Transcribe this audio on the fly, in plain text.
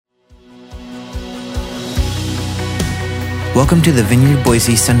Welcome to the Vineyard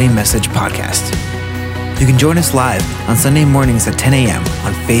Boise Sunday Message Podcast. You can join us live on Sunday mornings at 10 a.m.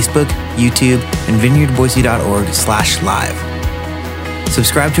 on Facebook, YouTube, and vineyardboise.org/live.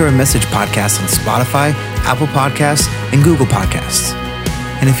 Subscribe to our message podcast on Spotify, Apple Podcasts, and Google Podcasts.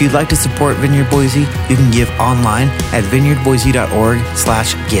 And if you'd like to support Vineyard Boise, you can give online at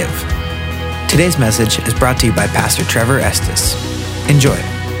vineyardboise.org/give. Today's message is brought to you by Pastor Trevor Estes. Enjoy.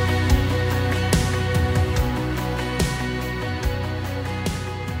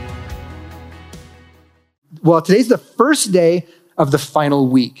 Well, today's the first day of the final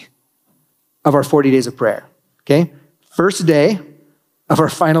week of our 40 days of prayer, okay? First day of our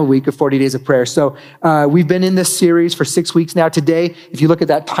final week of 40 days of prayer. So we've been in this series for 6 weeks now. Today, if you look at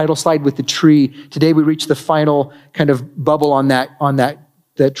that title slide with the tree, today we reach the final kind of bubble on that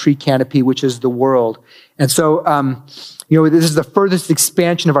tree canopy, which is the world. And so, this is the furthest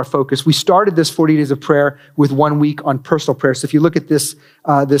expansion of our focus. We started this 40 days of prayer with 1 week on personal prayer. So if you look at this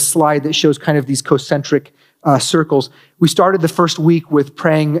slide that shows kind of these concentric circles, we started the first week with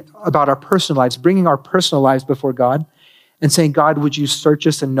praying about our personal lives, bringing our personal lives before God and saying, God, would you search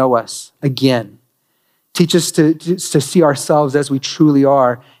us and know us again? Teach us to see ourselves as we truly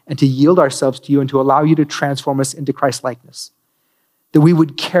are and to yield ourselves to you and to allow you to transform us into Christ-likeness. That we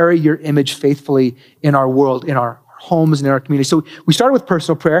would carry your image faithfully in our world, in our homes and in our community. So we started with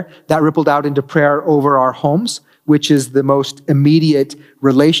personal prayer. That rippled out into prayer over our homes, which is the most immediate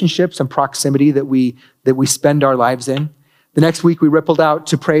relationships and proximity that we spend our lives in. The next week, we rippled out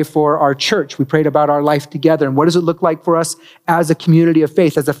to pray for our church. We prayed about our life together and what does it look like for us as a community of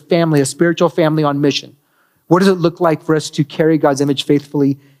faith, as a family, a spiritual family on mission? What does it look like for us to carry God's image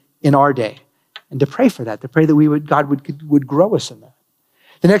faithfully in our day? And to pray for that, to pray that God would grow us in that.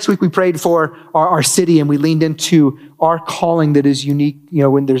 The next week, we prayed for our city and we leaned into our calling that is unique.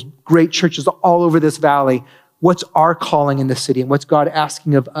 When there's great churches all over this valley, what's our calling in the city and what's God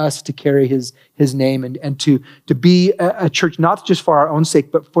asking of us to carry his name and to be a church, not just for our own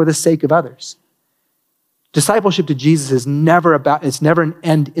sake, but for the sake of others. Discipleship to Jesus is never an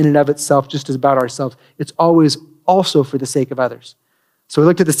end in and of itself, just as about ourselves. It's always also for the sake of others. So we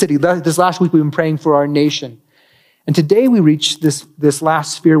looked at the city. This last week, we've been praying for our nation. And today we reach this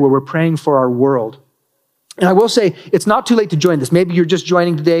last sphere where we're praying for our world. And I will say, it's not too late to join this. Maybe you're just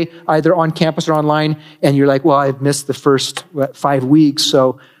joining today, either on campus or online, and you're like, well, I've missed the first 5 weeks,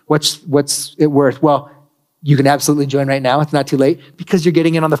 so what's it worth? Well, you can absolutely join right now. It's not too late, because you're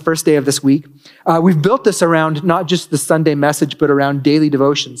getting in on the first day of this week. We've built this around not just the Sunday message, but around daily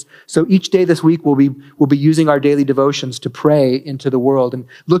devotions. So each day this week, we'll be using our daily devotions to pray into the world and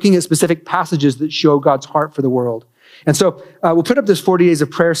looking at specific passages that show God's heart for the world. And so we'll put up this 40 days of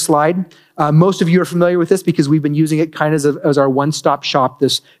prayer slide. Most of you are familiar with this because we've been using it kind of as our one-stop shop,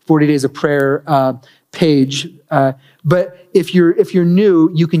 this 40 days of prayer page. But if you're new,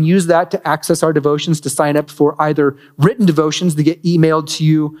 you can use that to access our devotions, to sign up for either written devotions that get emailed to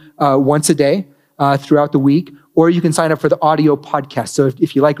you once a day throughout the week, or you can sign up for the audio podcast. So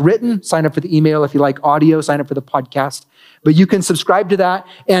if you like written, sign up for the email. If you like audio, sign up for the podcast. But you can subscribe to that.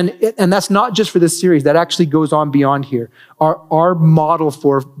 And that's not just for this series. That actually goes on beyond here. Our model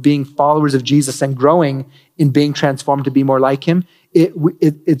for being followers of Jesus and growing in being transformed to be more like him,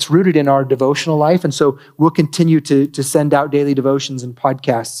 it's rooted in our devotional life. And so we'll continue to send out daily devotions and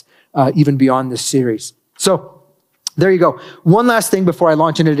podcasts even beyond this series. So there you go. One last thing before I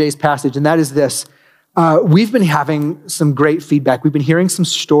launch into today's passage, and that is this. We've been having some great feedback. We've been hearing some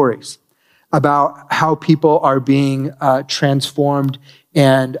stories about how people are being transformed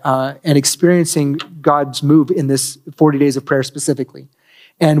and experiencing God's move in this 40 days of prayer specifically.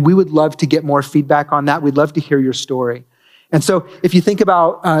 And we would love to get more feedback on that. We'd love to hear your story. And so if you think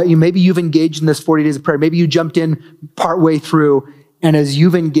about, maybe you've engaged in this 40 days of prayer, maybe you jumped in partway through, and as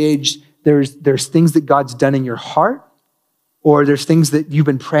you've engaged, there's things that God's done in your heart, or there's things that you've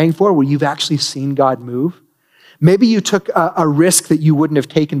been praying for where you've actually seen God move. Maybe you took a risk that you wouldn't have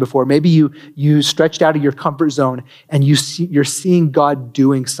taken before. Maybe you stretched out of your comfort zone and you're seeing God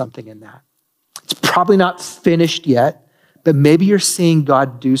doing something in that. It's probably not finished yet, but maybe you're seeing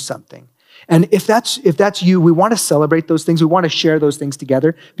God do something. And if that's you, we want to celebrate those things. We want to share those things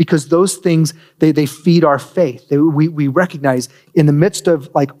together because those things, they feed our faith. We recognize in the midst of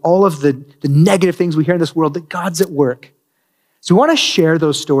like all of the negative things we hear in this world that God's at work. So we want to share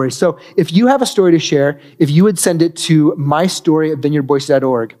those stories. So if you have a story to share, if you would send it to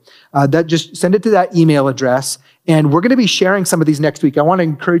mystory@vineyardboise.org, just send it to that email address. And we're going to be sharing some of these next week. I want to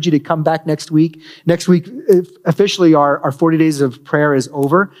encourage you to come back next week. Next week, officially, our 40 days of prayer is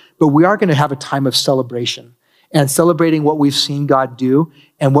over, but we are going to have a time of celebration and celebrating what we've seen God do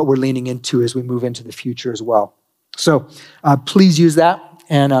and what we're leaning into as we move into the future as well. So please use that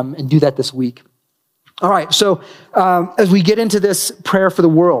and do that this week. All right, so as we get into this prayer for the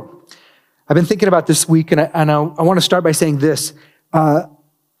world, I've been thinking about this week, and I want to start by saying this.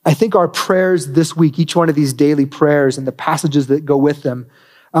 I think our prayers this week, each one of these daily prayers and the passages that go with them,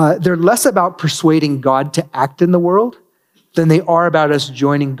 they're less about persuading God to act in the world than they are about us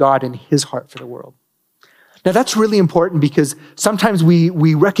joining God in his heart for the world. Now, that's really important because sometimes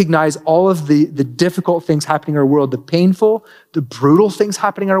we recognize all of the difficult things happening in our world, the painful, the brutal things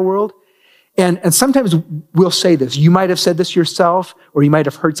happening in our world. And sometimes we'll say this. You might have said this yourself, or you might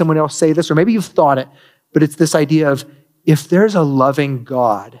have heard someone else say this, or maybe you've thought it, but it's this idea of, if there's a loving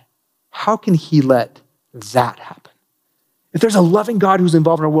God, how can he let that happen? If there's a loving God who's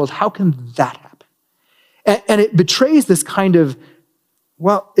involved in our world, how can that happen? And it betrays this kind of,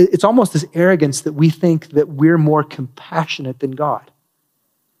 well, it's almost this arrogance that we think that we're more compassionate than God.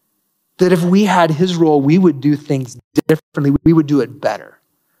 That if we had his role, we would do things differently. We would do it better.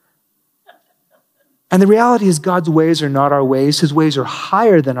 And the reality is God's ways are not our ways. His ways are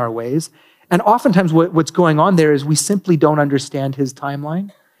higher than our ways. And oftentimes what's going on there is we simply don't understand his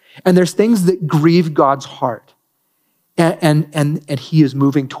timeline. And there's things that grieve God's heart. And he is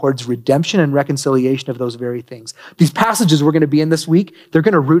moving towards redemption and reconciliation of those very things. These passages we're going to be in this week, they're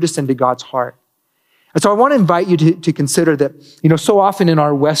going to root us into God's heart. And so I want to invite you to consider that, so often in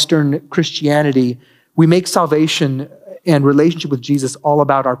our Western Christianity, we make salvation and relationship with Jesus all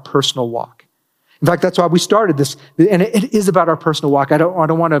about our personal walk. In fact, that's why we started this, and it is about our personal walk. I don't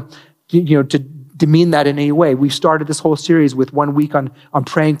want to, to demean that in any way. We started this whole series with 1 week on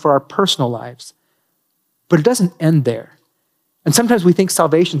praying for our personal lives, but it doesn't end there. And sometimes we think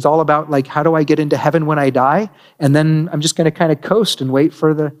salvation is all about, like, how do I get into heaven when I die? And then I'm just going to kind of coast and wait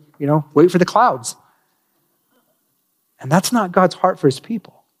for the clouds. And that's not God's heart for his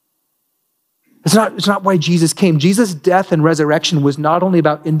people. It's not why Jesus came. Jesus' death and resurrection was not only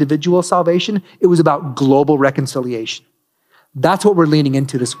about individual salvation, it was about global reconciliation. That's what we're leaning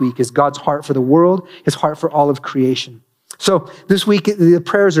into this week, is God's heart for the world, his heart for all of creation. So this week, the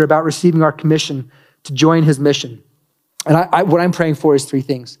prayers are about receiving our commission to join his mission. And what I'm praying for is three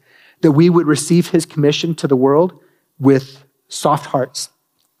things: that we would receive his commission to the world with soft hearts.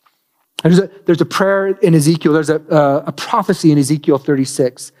 There's a prayer in Ezekiel, there's a prophecy in Ezekiel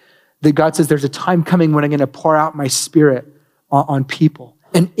 36 that God says there's a time coming when I'm going to pour out my spirit on people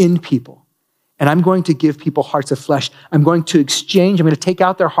and in people. And I'm going to give people hearts of flesh. I'm going to take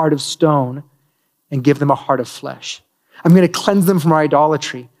out their heart of stone and give them a heart of flesh. I'm going to cleanse them from our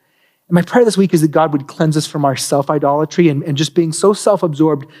idolatry. And my prayer this week is that God would cleanse us from our self-idolatry and just being so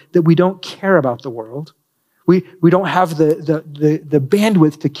self-absorbed that we don't care about the world. We don't have the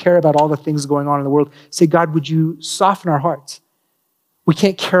bandwidth to care about all the things going on in the world. Say, God, would you soften our hearts? We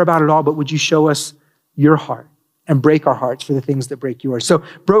can't care about it all, but would you show us your heart and break our hearts for the things that break yours? So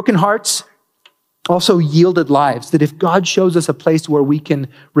broken hearts, also yielded lives, that if God shows us a place where we can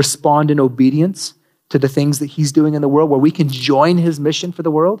respond in obedience to the things that he's doing in the world, where we can join his mission for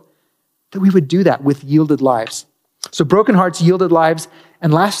the world, that we would do that with yielded lives. So broken hearts, yielded lives,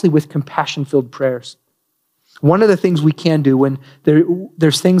 and lastly, with compassion-filled prayers. One of the things we can do when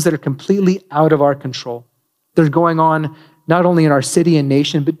there's things that are completely out of our control, they're going on not only in our city and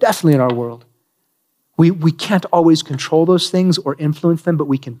nation, but definitely in our world. We can't always control those things or influence them, but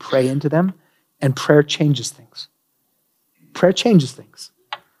we can pray into them, and prayer changes things. Prayer changes things.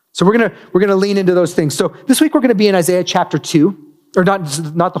 So we're gonna lean into those things. So this week we're gonna be in Isaiah chapter 2, or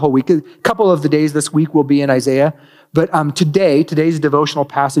not the whole week. A couple of the days this week will be in Isaiah, but today's devotional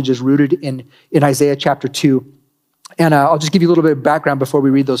passage is rooted in Isaiah chapter 2. And I'll just give you a little bit of background before we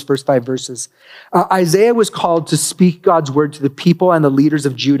read those first 5 verses. Isaiah was called to speak God's word to the people and the leaders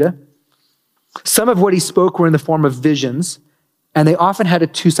of Judah. Some of what he spoke were in the form of visions, and they often had a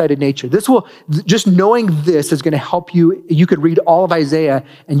two-sided nature. Just knowing this is going to help you. You could read all of Isaiah,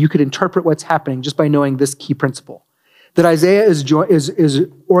 and you could interpret what's happening just by knowing this key principle. That Isaiah is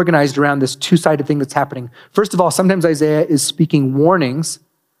organized around this two-sided thing that's happening. First of all, sometimes Isaiah is speaking warnings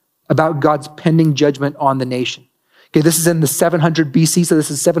about God's pending judgment on the nation. Okay, this is in the 700 BC, so this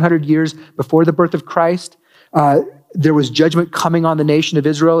is 700 years before the birth of Christ. There was judgment coming on the nation of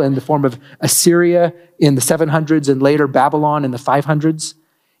Israel in the form of Assyria in the 700s and later Babylon in the 500s.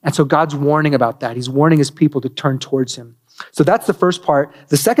 And so God's warning about that. He's warning his people to turn towards him. So that's the first part.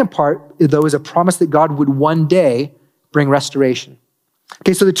 The second part, though, is a promise that God would one day bring restoration.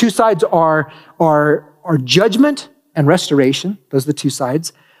 Okay, so the two sides are judgment and restoration. Those are the two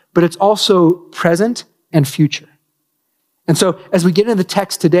sides. But it's also present and future. And so as we get into the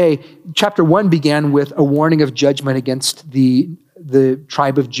text today, chapter 1 began with a warning of judgment against the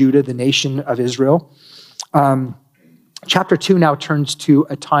tribe of Judah, the nation of Israel. Chapter 2 now turns to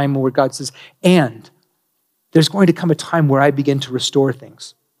a time where God says, and there's going to come a time where I begin to restore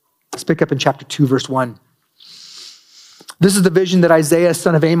things. Let's pick up in chapter 2, verse 1. This is the vision that Isaiah,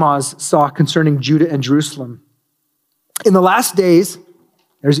 son of Amoz, saw concerning Judah and Jerusalem. In the last days,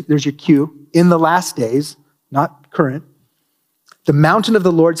 there's your cue, in the last days, not current, the mountain of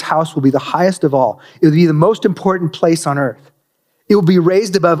the Lord's house will be the highest of all. It will be the most important place on earth. It will be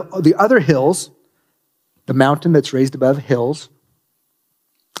raised above the other hills, the mountain that's raised above hills,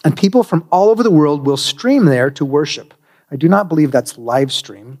 and people from all over the world will stream there to worship. I do not believe that's live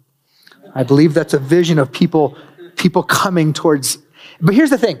stream. I believe that's a vision of people coming towards. But here's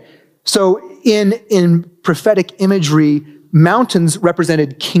the thing. So in prophetic imagery, mountains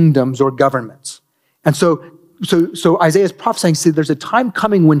represented kingdoms or governments. And so Isaiah's prophesying, see, there's a time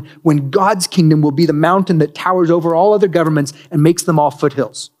coming when God's kingdom will be the mountain that towers over all other governments and makes them all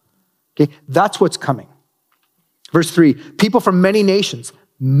foothills. Okay, that's what's coming. Verse 3, people from many nations,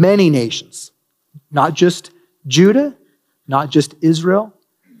 not just Judah, not just Israel,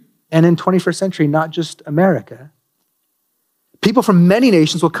 and in 21st century, not just America. People from many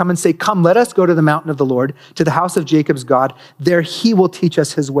nations will come and say, come, let us go to the mountain of the Lord, to the house of Jacob's God. There he will teach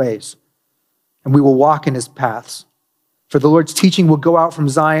us his ways, and we will walk in his paths. For the Lord's teaching will go out from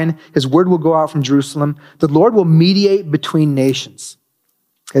Zion. His word will go out from Jerusalem. The Lord will mediate between nations.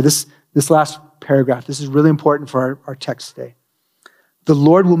 Okay, this last paragraph, this is really important for our text today. The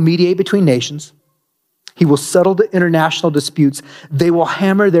Lord will mediate between nations. He will settle the international disputes. They will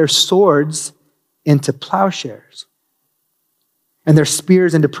hammer their swords into plowshares and their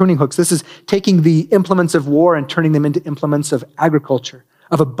spears into pruning hooks. This is taking the implements of war and turning them into implements of agriculture,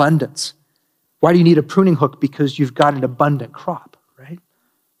 of abundance. Why do you need a pruning hook? Because you've got an abundant crop, right?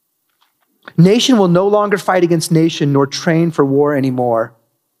 Nation will no longer fight against nation nor train for war anymore.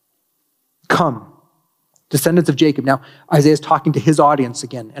 Come, descendants of Jacob. Now, Isaiah's talking to his audience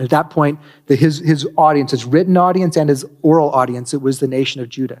again. And at that point, his audience, his written audience and his oral audience, it was the nation of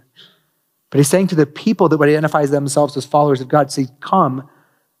Judah. But he's saying to the people that would identify themselves as followers of God, say, come,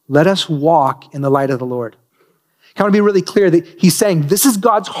 let us walk in the light of the Lord. I want to be really clear that he's saying this is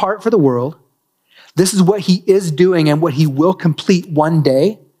God's heart for the world. This is what he is doing and what he will complete one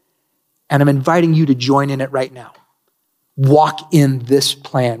day. And I'm inviting you to join in it right now. Walk in this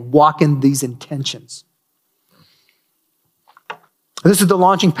plan. Walk in these intentions. This is the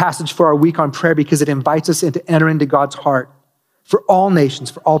launching passage for our week on prayer because it invites us to enter into God's heart for all nations,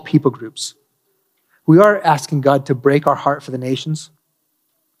 for all people groups. We are asking God to break our heart for the nations,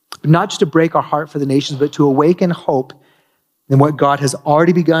 but not just to break our heart for the nations, but to awaken hope in what God has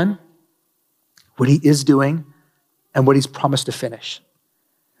already begun, what he is doing, and what he's promised to finish.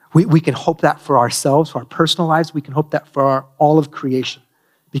 We can hope that for ourselves, for our personal lives. We can hope that for all of creation,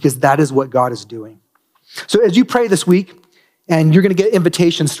 because that is what God is doing. So as you pray this week, and you're going to get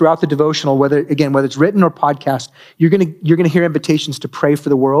invitations throughout the devotional, whether it's written or podcast, you're going to hear invitations to pray for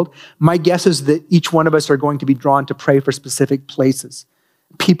the world. My guess is that each one of us are going to be drawn to pray for specific places,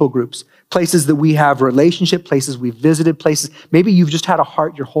 people groups, places that we have relationship, places we've visited, places. Maybe you've just had a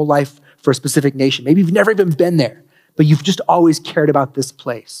heart your whole life for a specific nation. Maybe you've never even been there, but you've just always cared about this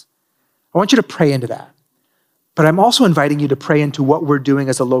place. I want you to pray into that. But I'm also inviting you to pray into what we're doing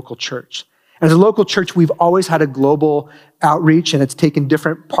as a local church. As a local church, we've always had a global outreach, and it's taken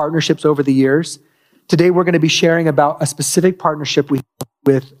different partnerships over the years. Today, we're going to be sharing about a specific partnership we have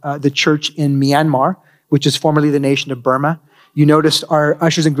with the church in Myanmar, which is formerly the nation of Burma. You noticed our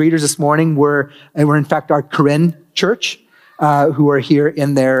ushers and greeters this morning were in fact our Karen church, who are here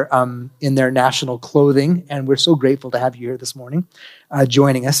in their national clothing, and we're so grateful to have you here this morning,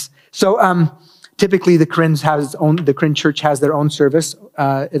 joining us. So typically the Karen church has their own service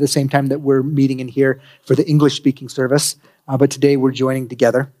at the same time that we're meeting in here for the English-speaking service, but today we're joining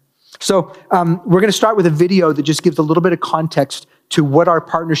together. So we're going to start with a video that just gives a little bit of context to what our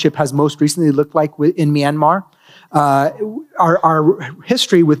partnership has most recently looked like in Myanmar. Our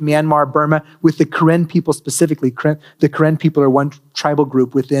history with Myanmar, Burma, with the Karen people specifically. The Karen people are one tribal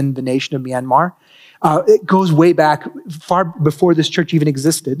group within the nation of Myanmar. It goes way back, far before this church even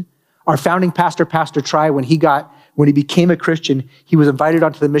existed. Our founding pastor, Pastor Tri, when he became a Christian, he was invited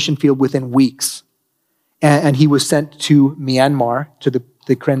onto the mission field within weeks. And he was sent to Myanmar, to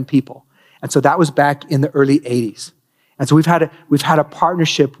the Karen people. And so that was back in the early 80s. And so we've had a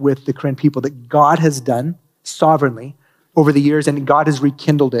partnership with the Karen people that God has done sovereignly over the years, and God has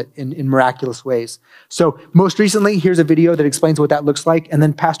rekindled it in miraculous ways. So most recently, here's a video that explains what that looks like. And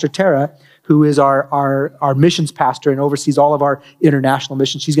then Pastor Tara, who is our missions pastor and oversees all of our international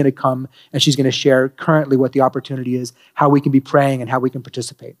missions, she's going to come and she's going to share currently what the opportunity is, how we can be praying and how we can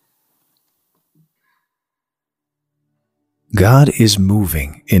participate. God is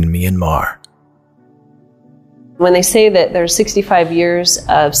moving in Myanmar. When they say that there's 65 years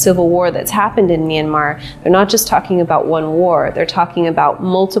of civil war that's happened in Myanmar, they're not just talking about one war. They're talking about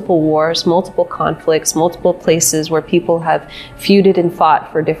multiple wars, multiple conflicts, multiple places where people have feuded and fought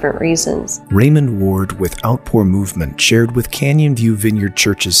for different reasons. Raymond Ward with Outpour Movement shared with Canyon View Vineyard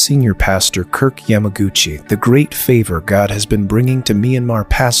Church's senior pastor Kirk Yamaguchi the great favor God has been bringing to Myanmar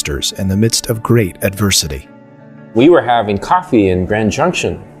pastors in the midst of great adversity. We were having coffee in Grand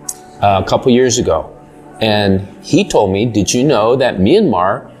Junction a couple years ago. And he told me, did you know that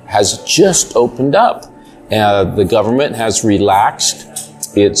Myanmar has just opened up? The government has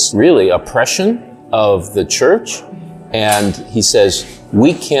relaxed its really oppression of the church. And he says,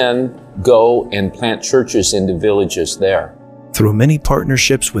 we can go and plant churches in the villages there. Through many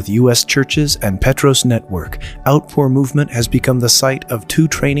partnerships with U.S. churches and Petros Network, Outpour Movement has become the site of 2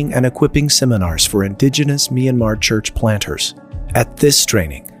 training and equipping seminars for indigenous Myanmar church planters. At this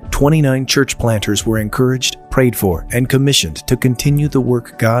training, 29 church planters were encouraged, prayed for, and commissioned to continue the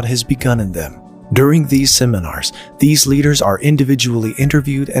work God has begun in them. During these seminars, these leaders are individually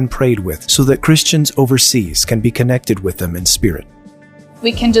interviewed and prayed with so that Christians overseas can be connected with them in spirit.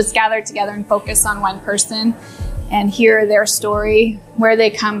 We can just gather together and focus on one person and hear their story, where they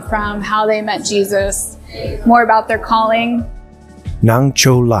come from, how they met Jesus, more about their calling. Nang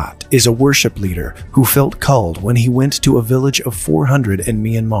Cho Lat is a worship leader who felt called when he went to a village of 400 in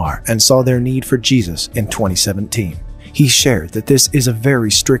Myanmar and saw their need for Jesus in 2017. He shared that this is a very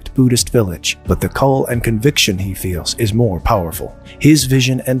strict Buddhist village, but the call and conviction he feels is more powerful. His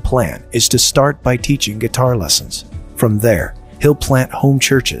vision and plan is to start by teaching guitar lessons. From there, he'll plant home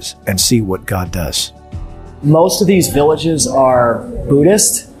churches and see what God does. Most of these villages are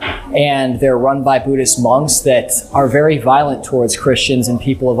Buddhist, and they're run by Buddhist monks that are very violent towards Christians and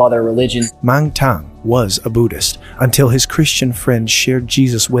people of other religions. Mang Tang was a Buddhist until his Christian friends shared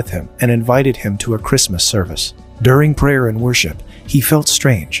Jesus with him and invited him to a Christmas service. During prayer and worship, he felt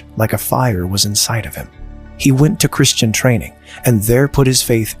strange, like a fire was inside of him. He went to Christian training and there put his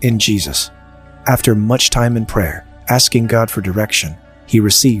faith in Jesus. After much time in prayer, asking God for direction, he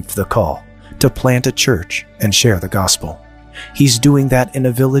received the call to plant a church and share the gospel. He's doing that in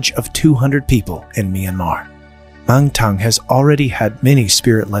a village of 200 people in Myanmar. Mang Tang has already had many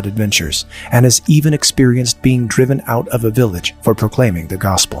spirit-led adventures and has even experienced being driven out of a village for proclaiming the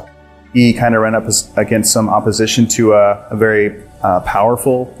gospel. He kind of ran up against some opposition to a very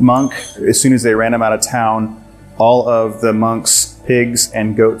powerful monk. As soon as they ran him out of town, all of the monk's pigs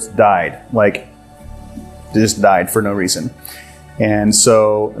and goats died. Like, they just died for no reason. And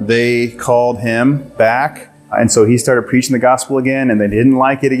so they called him back. And so he started preaching the gospel again, and they didn't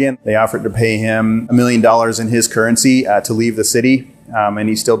like it again. They offered to pay him $1 million in his currency to leave the city. And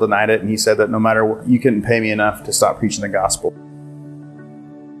he still denied it. And he said that no matter what, you couldn't pay me enough to stop preaching the gospel.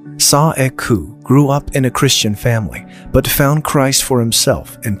 Sa Eku grew up in a Christian family, but found Christ for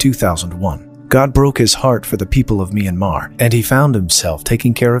himself in 2001. God broke his heart for the people of Myanmar, and he found himself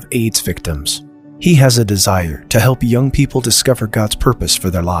taking care of AIDS victims. He has a desire to help young people discover God's purpose for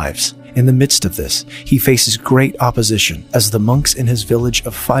their lives. In the midst of this, he faces great opposition as the monks in his village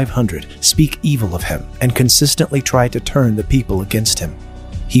of 500 speak evil of him and consistently try to turn the people against him.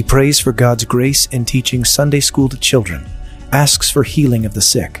 He prays for God's grace in teaching Sunday school to children, asks for healing of the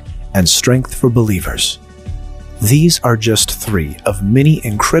sick, and strength for believers. These are just 3 of many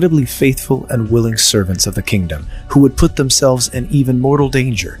incredibly faithful and willing servants of the kingdom who would put themselves in even mortal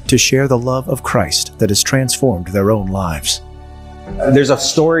danger to share the love of Christ that has transformed their own lives. There's a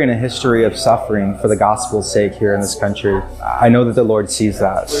story and a history of suffering for the gospel's sake here in this country. I know that the Lord sees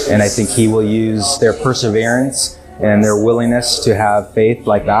that, and I think He will use their perseverance and their willingness to have faith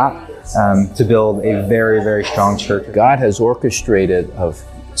like that to build a very, very strong church. God has orchestrated of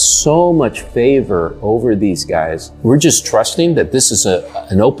so much favor over these guys. We're just trusting that this is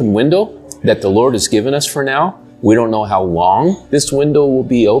an open window that the Lord has given us for now. We don't know how long this window will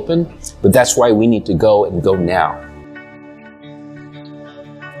be open, but that's why we need to go and go now.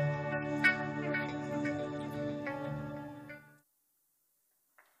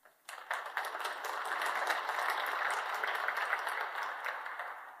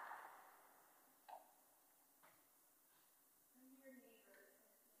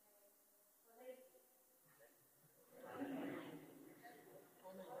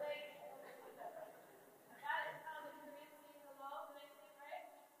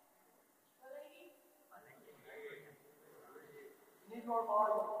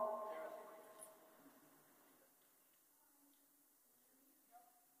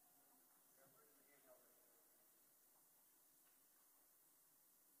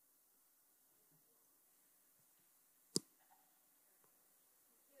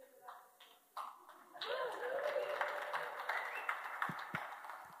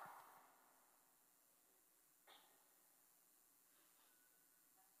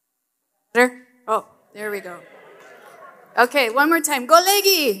 Oh, there we go. Okay, one more time.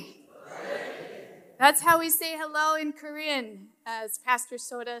 Golegi! That's how we say hello in Korean, as Pastor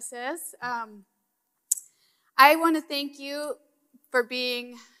Soda says. I want to thank you for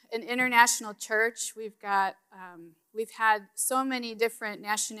being an international church. We've had so many different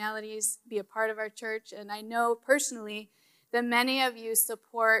nationalities be a part of our church, and I know personally that many of you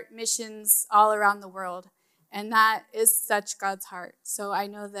support missions all around the world, and that is such God's heart. So I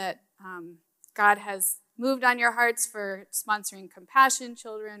know that God has moved on your hearts for sponsoring Compassion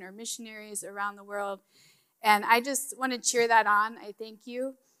Children or missionaries around the world. And I just want to cheer that on. I thank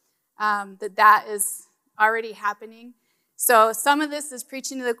you that is already happening. So some of this is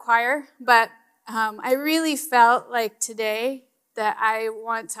preaching to the choir, but I really felt like today that I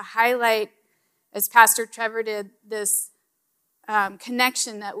want to highlight, as Pastor Trevor did, this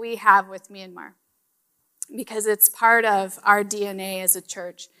connection that we have with Myanmar, because it's part of our DNA as a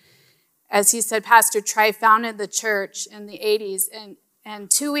church. As he said, Pastor Tri founded the church in the 80s,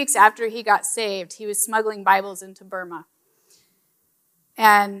 and 2 weeks after he got saved, he was smuggling Bibles into Burma.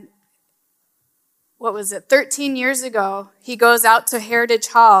 And 13 years ago, he goes out to Heritage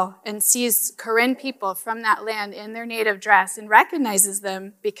Hall and sees Karen people from that land in their native dress and recognizes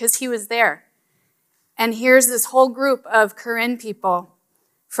them because he was there. And here's this whole group of Karen people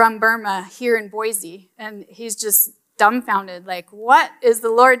from Burma here in Boise, and he's just dumbfounded, like, what is the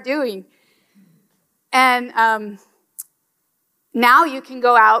Lord doing? And now you can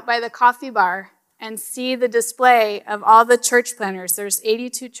go out by the coffee bar and see the display of all the church planners. There's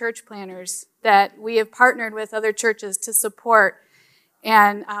 82 church planners that we have partnered with other churches to support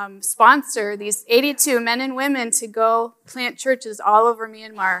and sponsor these 82 men and women to go plant churches all over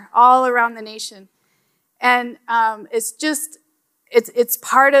Myanmar, all around the nation. And it's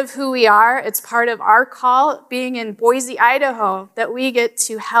part of who we are. It's part of our call, being in Boise, Idaho, that we get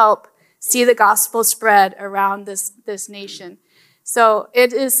to help see the gospel spread around this nation. So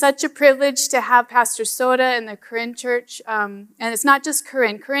it is such a privilege to have Pastor Soda and the Karen Church. And it's not just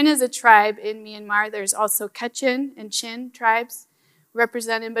Karen. Karen is a tribe in Myanmar. There's also Kachin and Chin tribes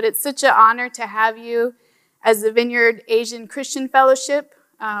represented. But it's such an honor to have you as the Vineyard Asian Christian Fellowship.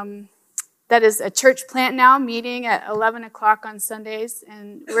 That is a church plant now, meeting at 11 o'clock on Sundays.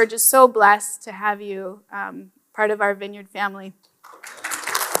 And we're just so blessed to have you part of our Vineyard family.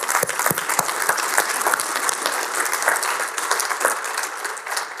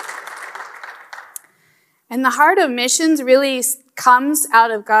 And the heart of missions really comes out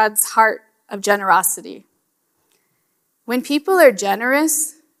of God's heart of generosity. When people are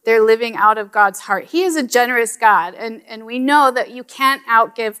generous, they're living out of God's heart. He is a generous God, and we know that you can't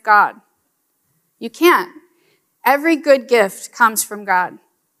outgive God. You can't. Every good gift comes from God.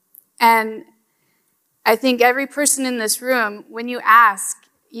 And I think every person in this room, when you ask,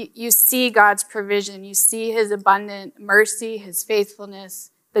 you see God's provision. You see his abundant mercy, his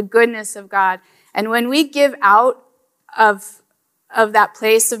faithfulness, the goodness of God. And when we give out of that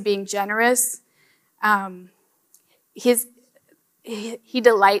place of being generous, he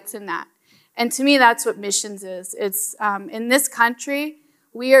delights in that. And to me, that's what missions is. It's in this country,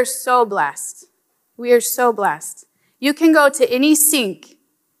 we are so blessed. We are so blessed. You can go to any sink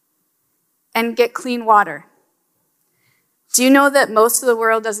and get clean water. Do you know that most of the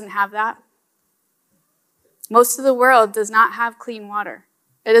world doesn't have that? Most of the world does not have clean water.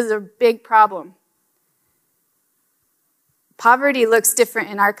 It is a big problem. Poverty looks different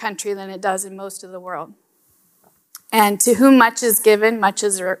in our country than it does in most of the world. And to whom much is given, much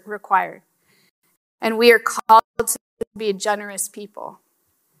is required. And we are called to be a generous people,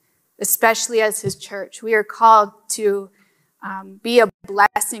 especially as his church. We are called to be a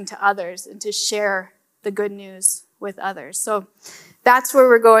blessing to others and to share the good news with others. So that's where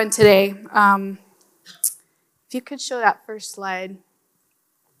we're going today. If you could show that first slide.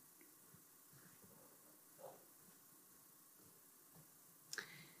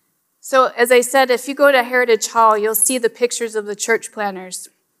 So as I said, if you go to Heritage Hall, you'll see the pictures of the church planners.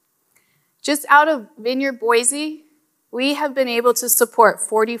 Just out of Vineyard Boise, we have been able to support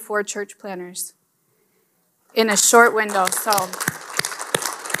 44 church planners in a short window. So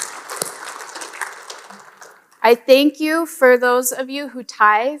I thank you for those of you who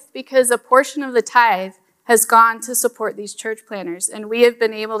tithe, because a portion of the tithe has gone to support these church planners, and we have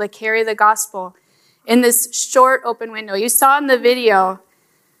been able to carry the gospel in this short open window. You saw in the video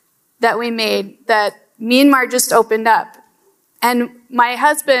that we made that Myanmar just opened up. And my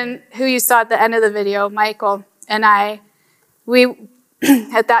husband, who you saw at the end of the video, Michael, and we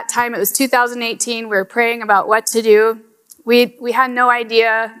at that time, it was 2018, we were praying about what to do. We had no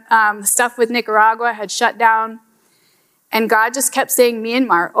idea. Stuff with Nicaragua had shut down. And God just kept saying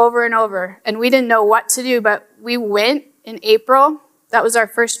Myanmar over and over. And we didn't know what to do, but we went in April. That was our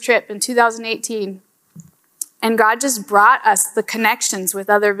first trip in 2018. And God just brought us the connections with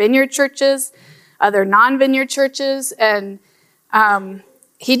other vineyard churches, other non-vineyard churches, and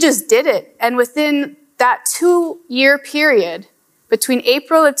he just did it. And within that 2-year period, between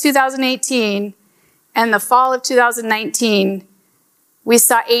April of 2018 and the fall of 2019, we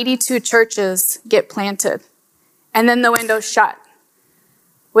saw 82 churches get planted. And then the window shut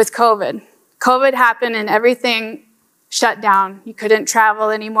with COVID. COVID happened and everything shut down. You couldn't travel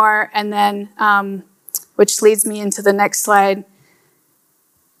anymore. And then, which leads me into the next slide.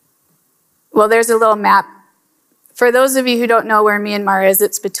 Well, there's a little map. For those of you who don't know where Myanmar is,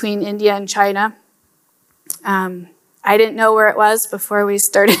 it's between India and China. I didn't know where it was before we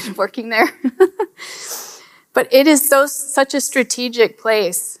started working there. But it is such a strategic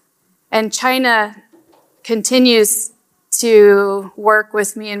place. And China continues to work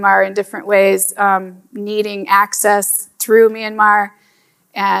with Myanmar in different ways, needing access through Myanmar,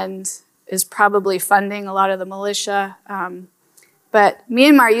 and is probably funding a lot of the militia. But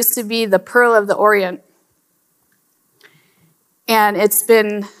Myanmar used to be the Pearl of the Orient. And it's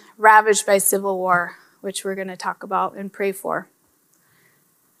been ravaged by civil war, which we're going to talk about and pray for.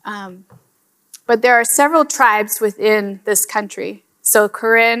 But there are several tribes within this country. So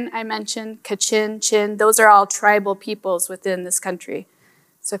Karen, I mentioned, Kachin, Chin, those are all tribal peoples within this country.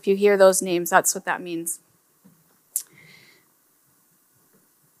 So if you hear those names, that's what that means.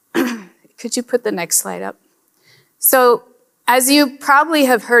 Could you put the next slide up? So as you probably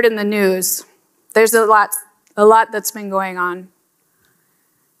have heard in the news, there's a lot that's been going on.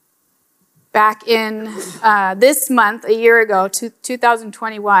 Back in this month, a year ago,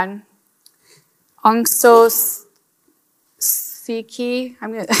 2021, Aung San Suu Kyi,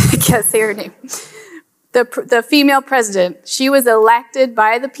 I can't say her name, the female president, she was elected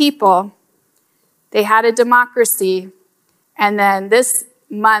by the people. They had a democracy. And then this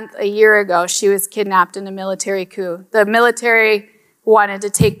month, a year ago, she was kidnapped in a military coup. The military wanted to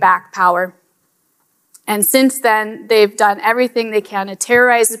take back power. And since then, they've done everything they can to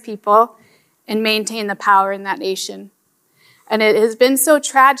terrorize the people and maintain the power in that nation. And it has been so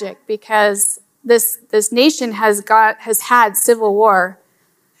tragic because this nation has had civil war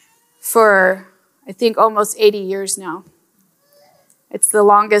for, I think, almost 80 years now. It's the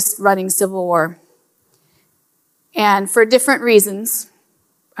longest running civil war. And for different reasons,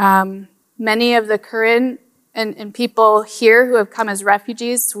 many of the Karen and people here who have come as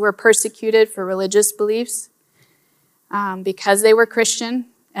refugees were persecuted for religious beliefs because they were Christian,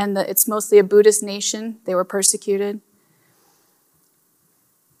 and it's mostly a Buddhist nation. They were persecuted.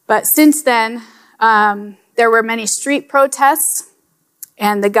 But since then, there were many street protests,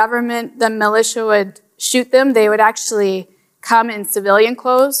 and the government, the militia would shoot them. They would actually come in civilian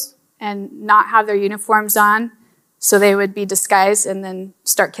clothes and not have their uniforms on, so they would be disguised and then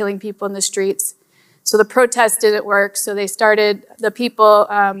start killing people in the streets. So the protest didn't work, so the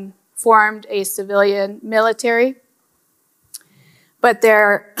people formed a civilian military. But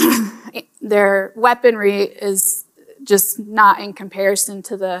their weaponry is just not in comparison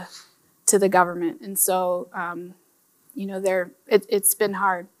to the government, and so it's been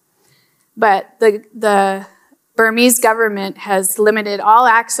hard. But the Burmese government has limited all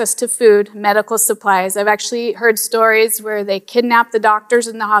access to food, medical supplies. I've actually heard stories where they kidnap the doctors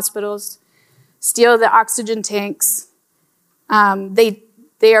in the hospitals, steal the oxygen tanks.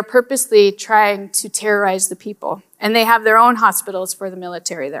 They are purposely trying to terrorize the people. And they have their own hospitals for the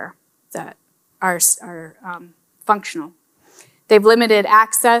military there that are functional. They've limited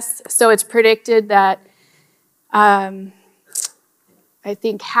access, so it's predicted that I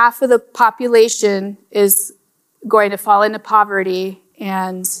think half of the population is going to fall into poverty,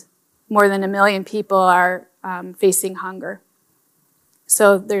 and more than 1 million people are facing hunger.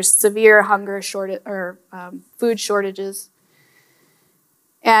 So there's severe hunger shortage or food shortages.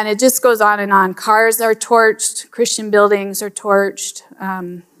 And it just goes on and on. Cars are torched. Christian buildings are torched.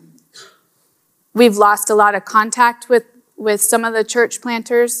 We've lost a lot of contact with some of the church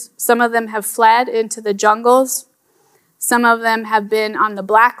planters. Some of them have fled into the jungles. Some of them have been on the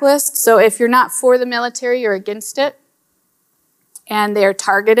blacklist. So if you're not for the military, you're against it. And they are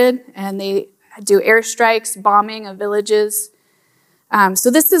targeted, and they do airstrikes, bombing of villages. So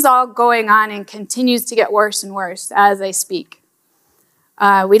this is all going on and continues to get worse and worse as I speak.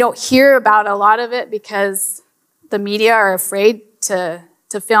 We don't hear about a lot of it because the media are afraid to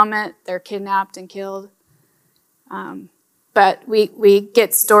film it. They're kidnapped and killed. But we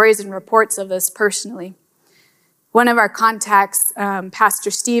get stories and reports of this personally. One of our contacts,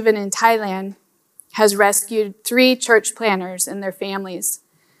 Pastor Stephen in Thailand, has rescued 3 church planners and their families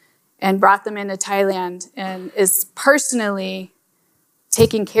and brought them into Thailand and is personally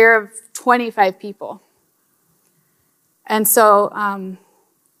taking care of 25 people. And so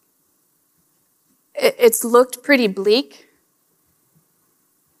it's looked pretty bleak,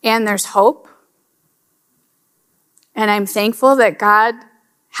 and there's hope. And I'm thankful that God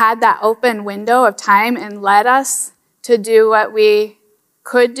had that open window of time and led us to do what we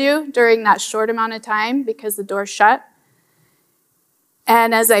could do during that short amount of time because the door shut.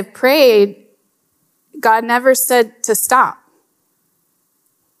 And as I prayed, God never said to stop.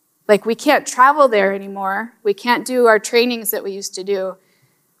 Like, we can't travel there anymore. We can't do our trainings that we used to do.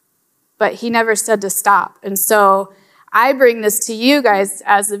 But he never said to stop. And so I bring this to you guys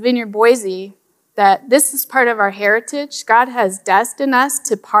as the Vineyard Boise, that this is part of our heritage. God has destined us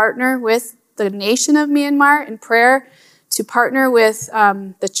to partner with the nation of Myanmar in prayer, to partner with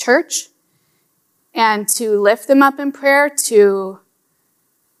the church, and to lift them up in prayer, to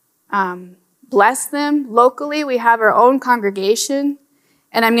bless them locally. We have our own congregation.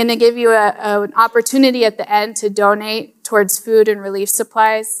 And I'm going to give you an opportunity at the end to donate towards food and relief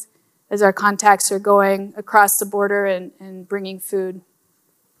supplies as our contacts are going across the border and bringing food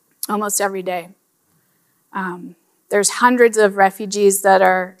almost every day. There's hundreds of refugees that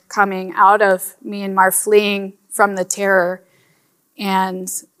are coming out of Myanmar, fleeing from the terror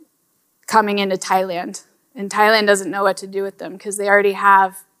and coming into Thailand. And Thailand doesn't know what to do with them because they already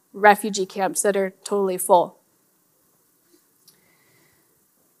have refugee camps that are totally full.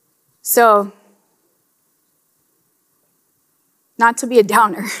 So, not to be a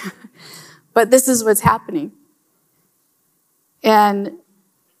downer, but this is what's happening. And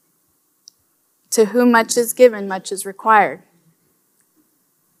to whom much is given, much is required.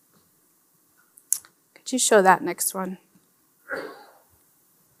 Could you show that next one?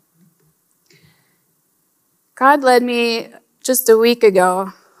 God led me just a week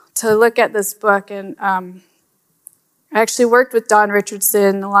ago to look at this book, and I actually worked with Don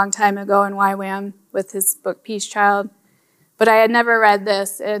Richardson a long time ago in YWAM with his book Peace Child, but I had never read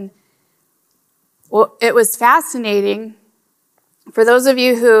this, and it was fascinating. For those of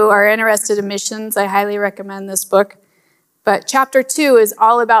you who are interested in missions, I highly recommend this book. But chapter 2 is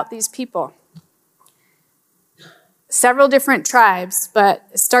all about these people. Several different tribes, but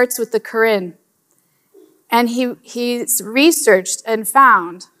it starts with the Karen. And he's researched and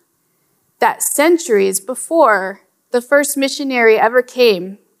found that centuries before the first missionary ever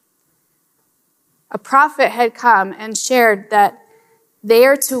came, a prophet had come and shared that they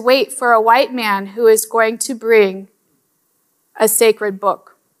are to wait for a white man who is going to bring a sacred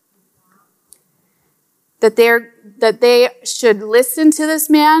book. That they should listen to this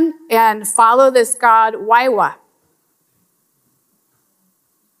man and follow this god, Waiwa.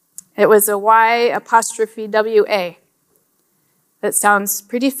 It was a Y''WA. That sounds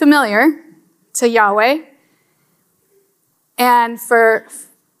pretty familiar to Yahweh. And for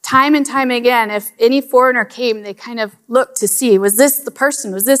time and time again, if any foreigner came, they kind of looked to see, was this the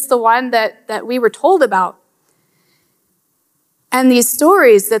person? Was this the one that we were told about? And these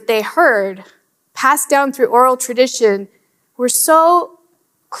stories that they heard, passed down through oral tradition, were so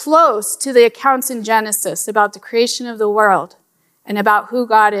close to the accounts in Genesis about the creation of the world and about who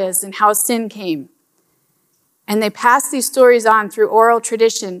God is and how sin came. And they passed these stories on through oral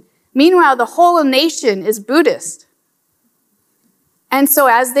tradition. Meanwhile, the whole nation is Buddhist. And so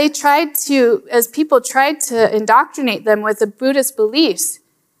as people tried to indoctrinate them with the Buddhist beliefs,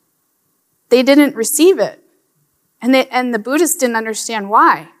 they didn't receive it. And the Buddhists didn't understand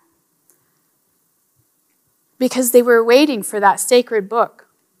why. Because they were waiting for that sacred book.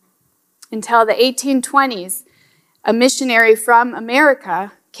 Until the 1820s, a missionary from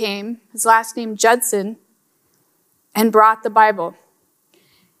America came, his last name Judson, and brought the Bible.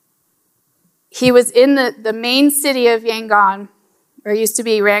 He was in the main city of Yangon, or it used to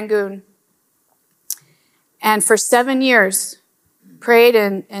be Rangoon, and for 7 years prayed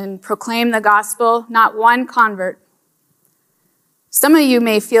and proclaimed the gospel, not one convert. Some of you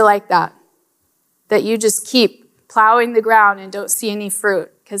may feel like that you just keep plowing the ground and don't see any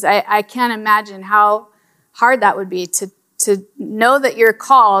fruit, because I can't imagine how hard that would be to know that you're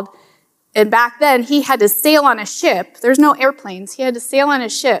called. And back then, he had to sail on a ship. There's no airplanes. He had to sail on a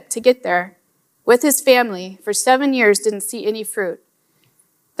ship to get there with his family. For 7 years, didn't see any fruit.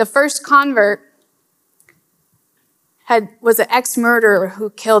 The first convert was an ex-murderer who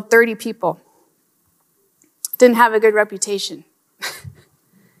killed 30 people. Didn't have a good reputation.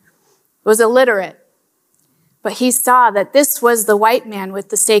 Was illiterate. But he saw that this was the white man with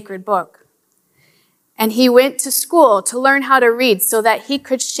the sacred book. And he went to school to learn how to read so that he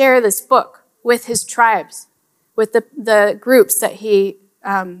could share this book with his tribes, with the groups that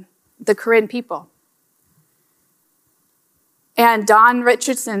the Karen people. And Don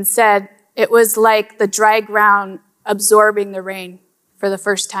Richardson said it was like the dry ground absorbing the rain for the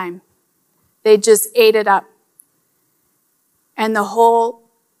first time. They just ate it up. And the whole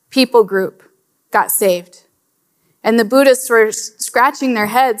people group got saved. And the Buddhists were scratching their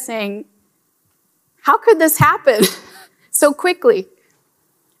heads saying, how could this happen so quickly?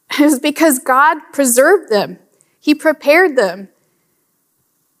 It was because God preserved them. He prepared them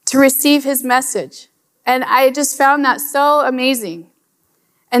to receive his message. And I just found that so amazing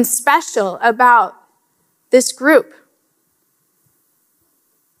and special about this group.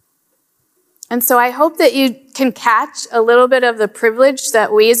 And so I hope that you can catch a little bit of the privilege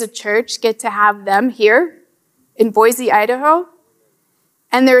that we as a church get to have them here in Boise, Idaho.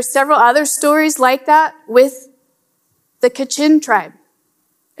 And there are several other stories like that with the Kachin tribe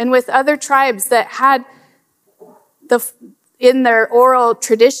and with other tribes that had in their oral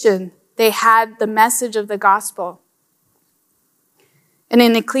tradition, they had the message of the gospel. And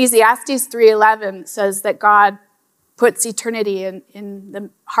in Ecclesiastes 3:11 it says that God puts eternity in the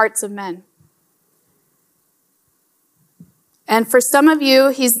hearts of men. And for some of you,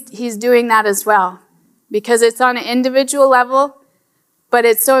 he's doing that as well, because it's on an individual level, but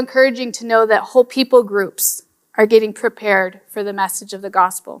it's so encouraging to know that whole people groups are getting prepared for the message of the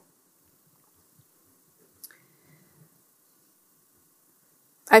gospel.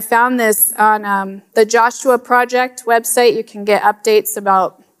 I found this on the Joshua Project website. You can get updates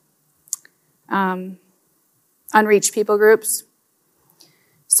about unreached people groups.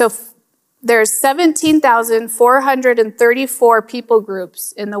 So there's 17,434 people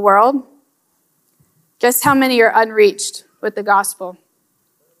groups in the world. Guess how many are unreached with the gospel?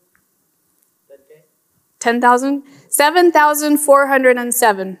 10,000?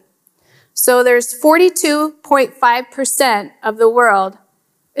 7,407. So there's 42.5% of the world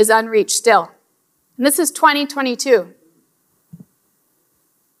is unreached still. And this is 2022.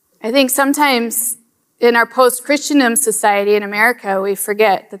 I think sometimes in our post-Christendom society in America, we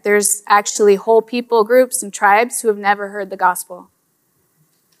forget that there's actually whole people groups and tribes who have never heard the gospel.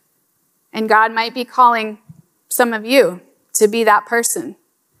 And God might be calling some of you to be that person,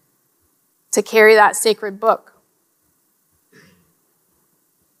 to carry that sacred book.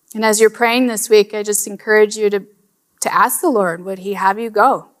 And as you're praying this week, I just encourage you to ask the Lord, would he have you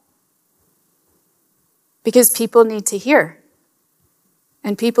go? Because people need to hear.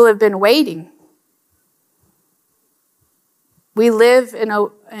 And people have been waiting. We live in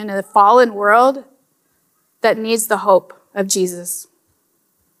a fallen world that needs the hope of Jesus.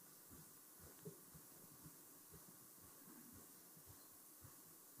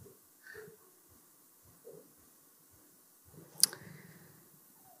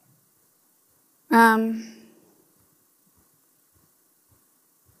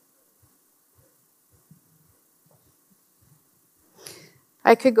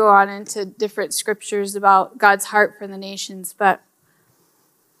 I could go on into different scriptures about God's heart for the nations, but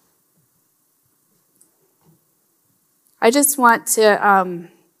I just want to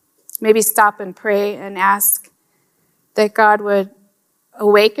maybe stop and pray and ask that God would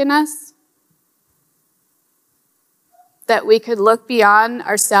awaken us, that we could look beyond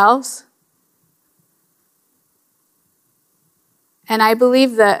ourselves. And I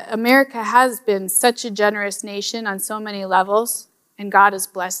believe that America has been such a generous nation on so many levels, and God has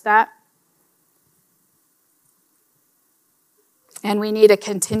blessed that. And we need to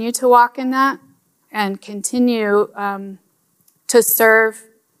continue to walk in that and continue to serve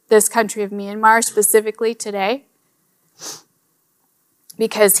this country of Myanmar specifically today,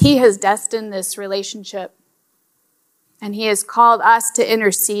 because he has destined this relationship. And he has called us to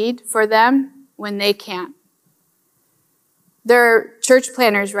intercede for them when they can't. There are church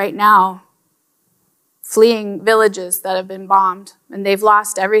planners right now fleeing villages that have been bombed, and they've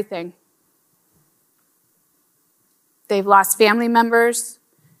lost everything. They've lost family members.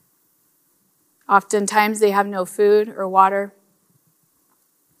 Oftentimes they have no food or water.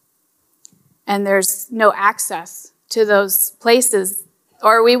 And there's no access to those places,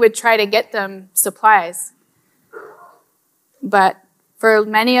 or we would try to get them supplies. But for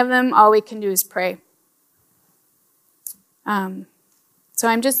many of them, all we can do is pray. So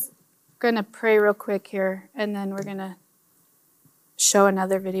I'm just going to pray real quick here, and then we're going to show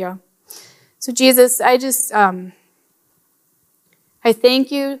another video. So Jesus, I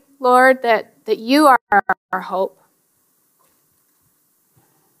thank you, Lord, that you are our hope.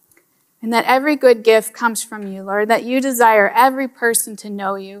 And that every good gift comes from you, Lord, that you desire every person to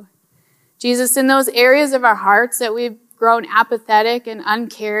know you. Jesus, in those areas of our hearts that we've grown apathetic and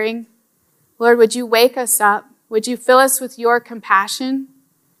uncaring, Lord, would you wake us up? Would you fill us with your compassion?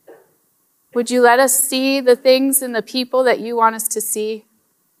 Would you let us see the things and the people that you want us to see?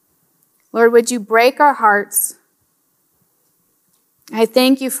 Lord, would you break our hearts? I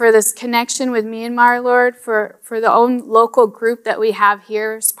thank you for this connection with Myanmar, Lord, for the own local group that we have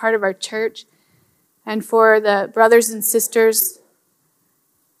here as part of our church, and for the brothers and sisters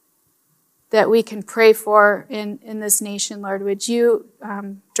that we can pray for in this nation, Lord. Would you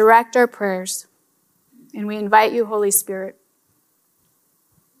direct our prayers? And we invite you, Holy Spirit.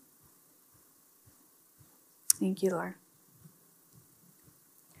 Thank you, Lord.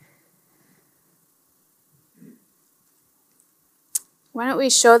 Why don't we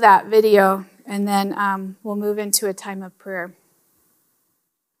show that video, and then we'll move into a time of prayer.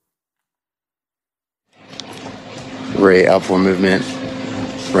 Ray Outpour Movement.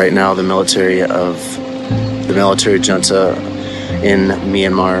 Right now, the military junta in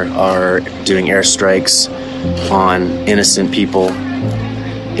Myanmar are doing airstrikes on innocent people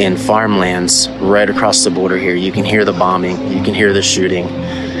in farmlands right across the border here. You can hear the bombing. You can hear the shooting.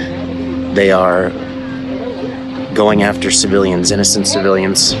 They are going after civilians, innocent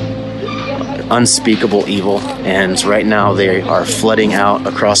civilians. Unspeakable evil. And right now they are flooding out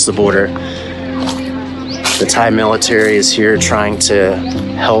across the border. The Thai military is here trying to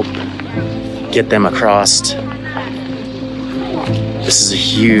help get them across. This is a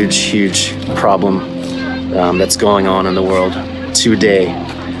huge, huge problem that's going on in the world today.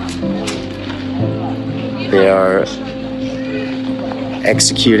 They are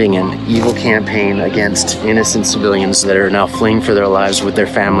executing an evil campaign against innocent civilians that are now fleeing for their lives with their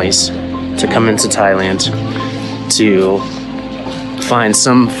families to come into Thailand to find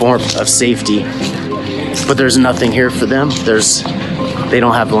some form of safety. But there's nothing here for them. They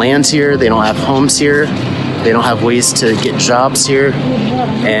don't have land here. They don't have homes here. They don't have ways to get jobs here.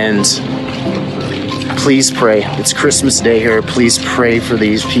 And please pray. It's Christmas Day here. Please pray for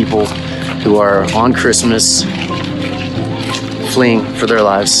these people who are on Christmas fleeing for their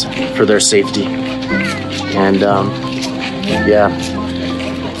lives, for their safety. And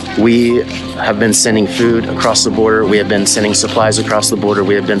we have been sending food across the border. We have been sending supplies across the border.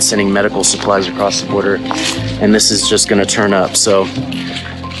 We have been sending medical supplies across the border. And this is just going to turn up. So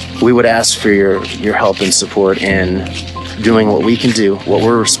we would ask for your help and support in doing what we can do, what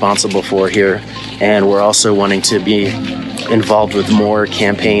we're responsible for here. And we're also wanting to be involved with more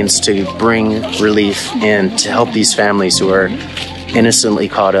campaigns to bring relief and to help these families who are innocently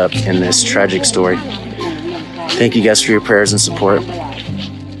caught up in this tragic story. Thank you guys for your prayers and support.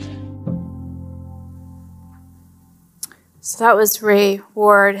 So that was Ray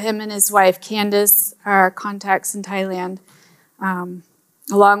Ward. Him and his wife Candace are our contacts in Thailand,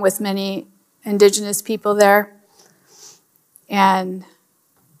 along with many indigenous people there. And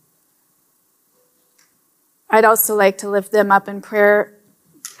I'd also like to lift them up in prayer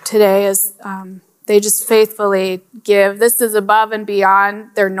today as they just faithfully give. This is above and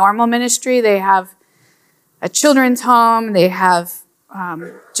beyond their normal ministry. They have a children's home. They have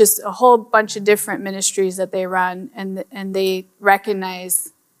just a whole bunch of different ministries that they run, and they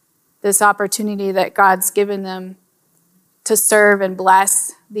recognize this opportunity that God's given them to serve and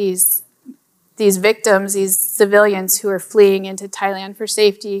bless these victims, these civilians who are fleeing into Thailand for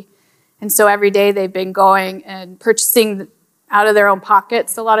safety. And so every day they've been going and purchasing out of their own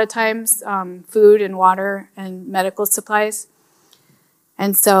pockets a lot of times, food and water and medical supplies.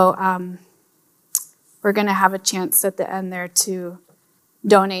 And so we're going to have a chance at the end there to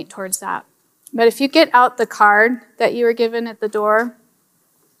donate towards that. But if you get out the card that you were given at the door,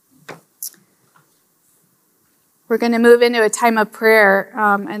 we're going to move into a time of prayer,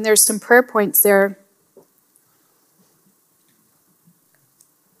 and there's some prayer points there.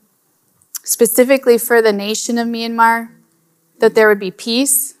 Specifically for the nation of Myanmar, that there would be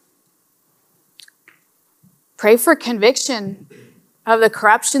peace. Pray for conviction of the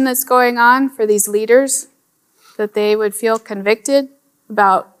corruption that's going on for these leaders, that they would feel convicted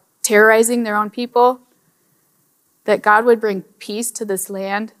about terrorizing their own people, that God would bring peace to this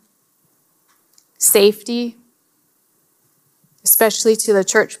land, safety, especially to the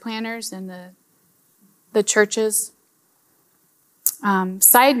church planners and the churches.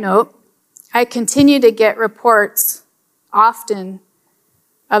 Side note, I continue to get reports often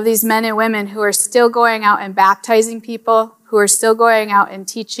of these men and women who are still going out and baptizing people, who are still going out and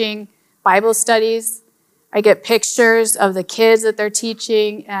teaching Bible studies. I get pictures of the kids that they're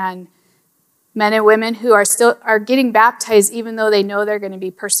teaching and men and women who are getting baptized even though they know they're going to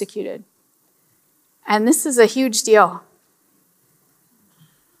be persecuted. And this is a huge deal.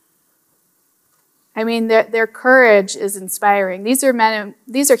 I mean, their courage is inspiring. These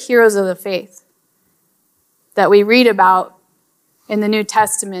are heroes of the faith that we read about in the New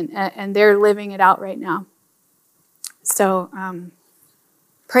Testament, and they're living it out right now. So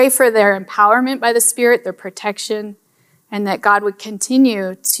pray for their empowerment by the Spirit, their protection, and that God would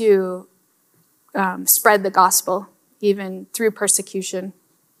continue to spread the gospel, even through persecution.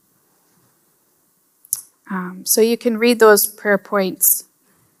 So you can read those prayer points.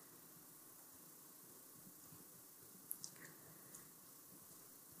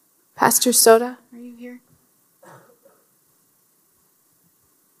 Pastor Soda, are you here?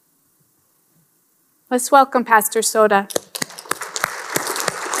 Let's welcome Pastor Soda.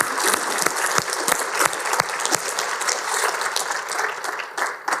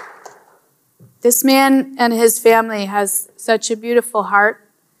 This man and his family has such a beautiful heart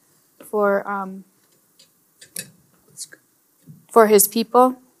for his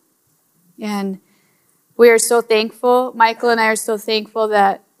people. And we are so thankful. Michael and I are so thankful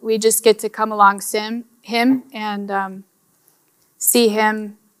that we just get to come alongside him and see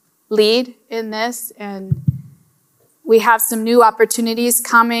him lead in this. And we have some new opportunities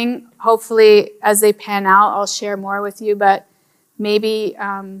coming. Hopefully, as they pan out, I'll share more with you. But maybe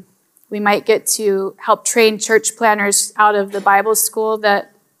we might get to help train church planners out of the Bible school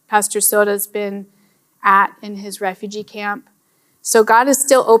that Pastor Soda's been at in his refugee camp. So God is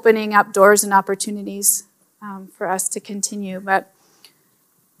still opening up doors and opportunities for us to continue. But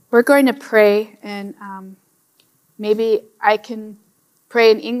we're going to pray, and maybe I can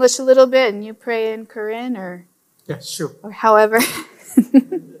pray in English a little bit, and you pray in Korean, or Yeah, sure. or however.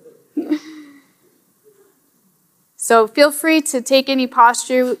 So feel free to take any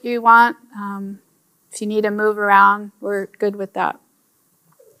posture you want. If you need to move around, we're good with that.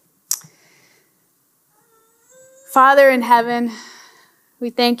 Father in heaven, we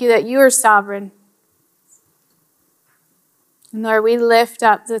thank you that you are sovereign. And Lord, we lift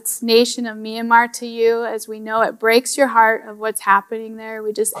up this nation of Myanmar to you, as we know it breaks your heart of what's happening there.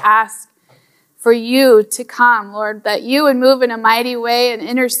 We just ask for you to come, Lord, that you would move in a mighty way and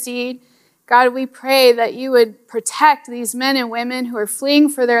intercede. God, we pray that you would protect these men and women who are fleeing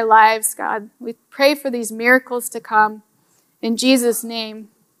for their lives, God. We pray for these miracles to come. In Jesus' name.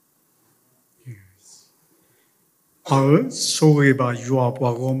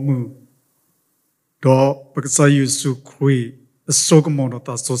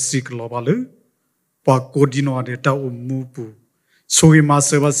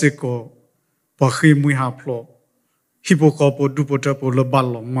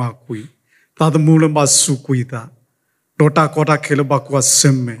 Dota kota kele bakwa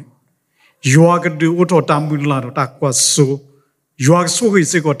semme. Yuag de uto tamula no takwa so. Yuag so he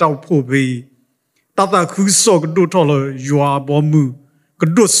se ko tau po be. Tata khu so do tolo yua bomu.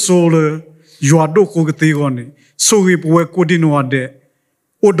 Kdo so le yua do ko te gone. So he po ko dino ade.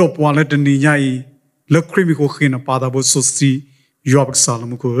 Odo po le de ni nyai. Le krimi ko khina pada bo so si yuag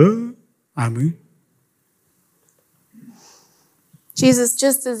salam ko. Amen. Jesus,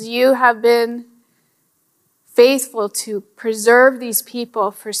 just as you have been faithful to preserve these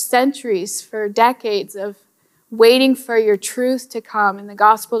people for centuries, for decades of waiting for your truth to come and the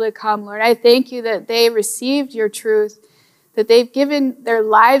gospel to come, Lord, I thank you that they received your truth, that they've given their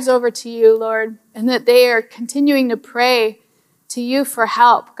lives over to you, Lord, and that they are continuing to pray to you for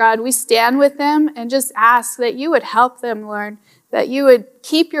help. God, we stand with them and just ask that you would help them, Lord, that you would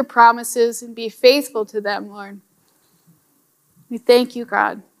keep your promises and be faithful to them, Lord. We thank you,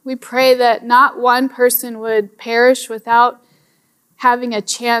 God. We pray that not one person would perish without having a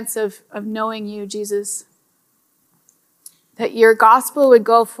chance of knowing you, Jesus. That your gospel would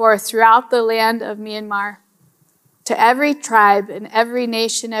go forth throughout the land of Myanmar, to every tribe and every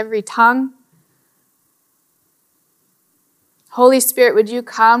nation, every tongue. Holy Spirit, would you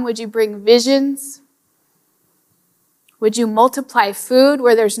come? Would you bring visions? Would you multiply food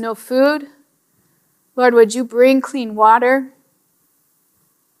where there's no food? Lord, would you bring clean water?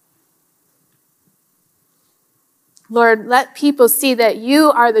 Lord, let people see that you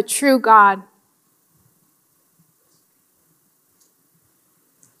are the true God.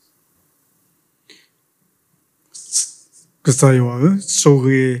 Kasayo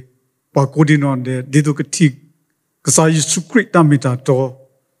soge pakodino de didukati kasayo sukrit tamita to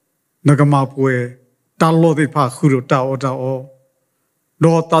nagamapwe talo de pa khuro ta oda o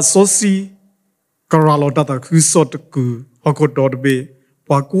do ta sosi karalo data khusot ku hokodo be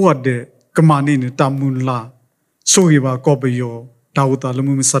pakuade kamani ne tamunla sogiba kobeyo tauta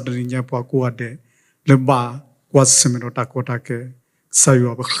lumu sadri nya pakuade leba kwasemero takota ke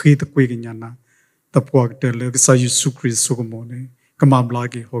sayo ba khit kwignyana the pork the leg sayu sukri sugumone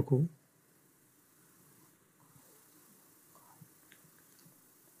kamablagi hogo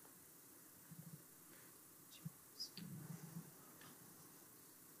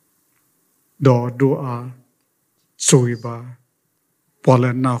do do a soiba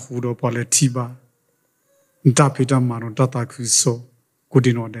pole na hudo pole tiba Dapita mano data kuso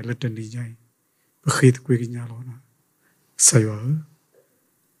kudino de leteni jai bakhit kwiginya lona sayo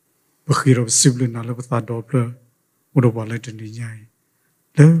bakhiro siblina le bata doble udo pole leteni jai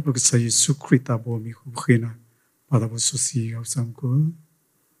le baksa Yesu Krista bo mi khu khina pada bo susi of sam ko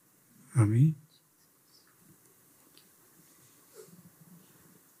amen.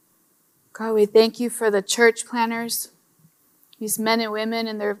 God, we thank you for the church planners, these men and women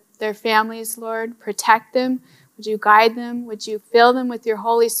and their families, Lord. Protect them. Would you guide them? Would you fill them with your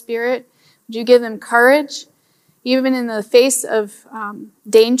Holy Spirit? Would you give them courage? Even in the face of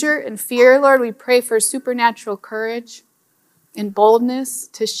danger and fear, Lord, we pray for supernatural courage and boldness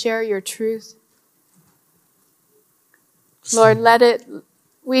to share your truth. Lord,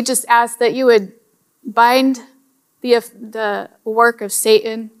 we just ask that you would bind the work of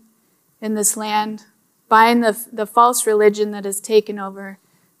Satan in this land, bind the false religion that has taken over.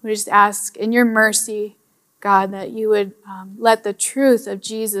 We just ask in your mercy, God, that you would let the truth of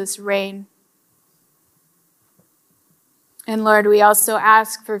Jesus reign. And Lord, we also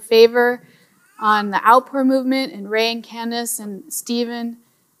ask for favor on the Outpour movement and Ray and Candace and Stephen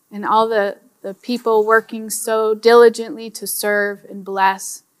and all the people working so diligently to serve and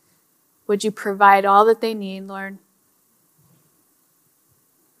bless. Would you provide all that they need, Lord?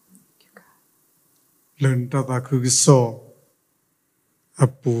 Learn tata kugiso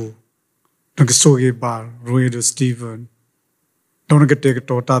apu nagso ye bar roedo Stephen don't get take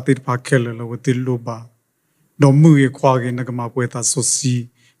to tatit pakele lo witilu ba do mu ye kwage nagama poeta sosi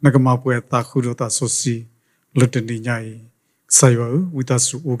nagama poeta khudota sosi luteni nyai sayo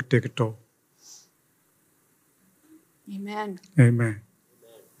witasu ok take to. Amen. Amen.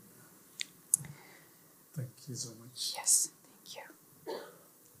 Thank you so much. Yes. Thank you.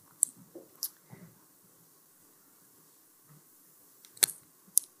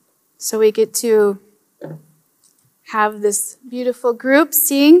 So we get to have this beautiful group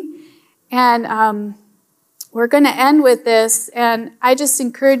sing, and we're going to end with this. And I just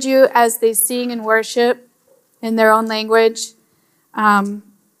encourage you as they sing and worship in their own language,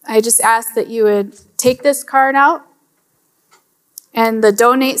 I just ask that you would take this card out. And the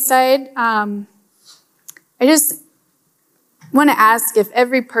donate side, I just want to ask if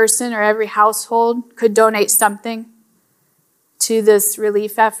every person or every household could donate something to this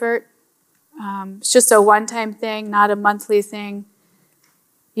relief effort. It's just a one-time thing, not a monthly thing.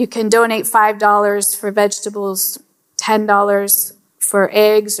 You can donate $5 for vegetables, $10 for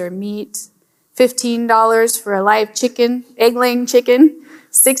eggs or meat, $15 for a live chicken, egg-laying chicken,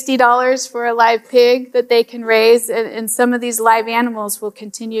 $60 for a live pig that they can raise, and some of these live animals will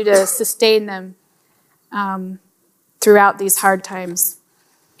continue to sustain them throughout these hard times.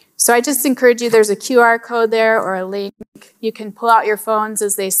 So I just encourage you, there's a QR code there or a link. You can pull out your phones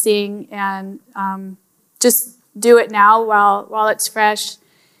as they sing and just do it now while it's fresh.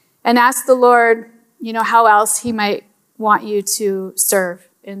 And ask the Lord, how else he might want you to serve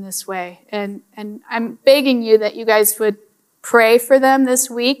in this way. And I'm begging you that you guys would pray for them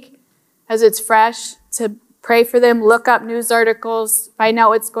this week as it's fresh, to pray for them, look up news articles, find out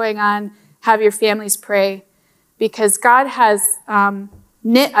what's going on, have your families pray, because God has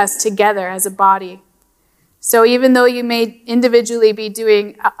knit us together as a body. So even though you may individually be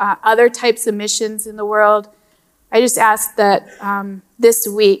doing other types of missions in the world, I just ask that this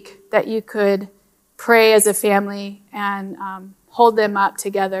week that you could pray as a family and hold them up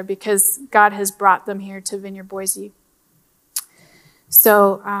together, because God has brought them here to Vineyard Boise.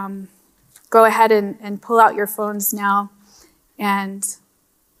 So go ahead and pull out your phones now. And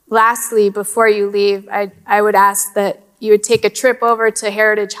lastly, before you leave, I would ask that you would take a trip over to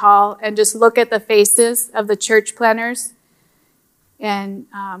Heritage Hall and just look at the faces of the church planners and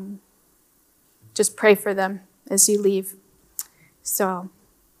just pray for them as you leave. So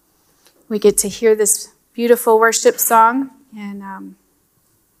we get to hear this beautiful worship song, and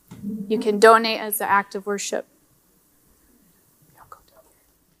you can donate as an act of worship.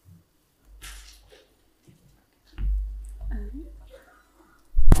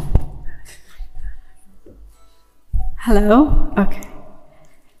 Hello? Okay.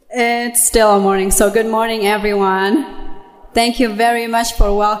 It's still a morning, so good morning, everyone. Thank you very much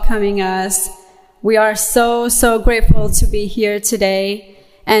for welcoming us. We are so grateful to be here today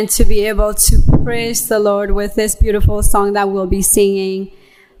and to be able to praise the Lord with this beautiful song that we'll be singing.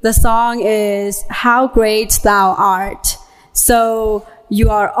 The song is How Great Thou Art. So you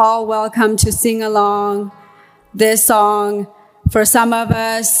are all welcome to sing along this song. For some of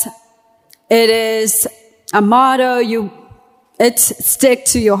us, it is a motto. stick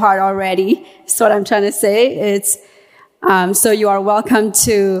to your heart already. That's what I'm trying to say. It's so you are welcome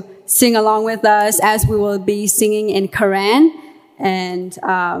to sing along with us as we will be singing in Quran and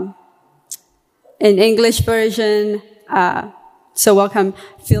in English version. So welcome.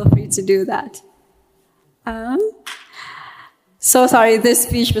 Feel free to do that. So sorry, this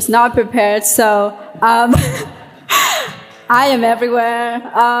speech was not prepared. So I am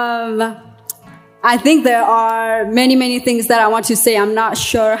everywhere. I think there are many, many things that I want to say. I'm not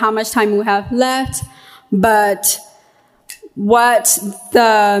sure how much time we have left, but what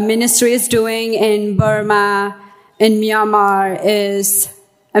the ministry is doing in Burma, in Myanmar is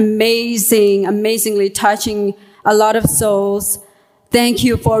amazing, amazingly touching a lot of souls. Thank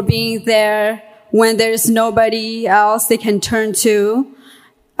you for being there when there's nobody else they can turn to,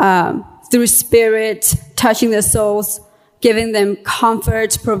 through spirit, touching the souls, giving them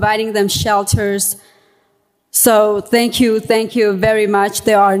comfort, providing them shelters. So thank you very much.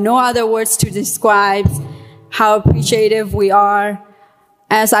 There are no other words to describe how appreciative we are.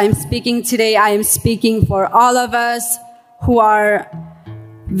 As I'm speaking today, I am speaking for all of us who are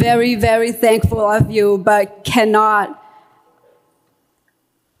very, very thankful of you, but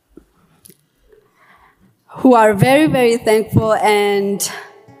who are very, very thankful and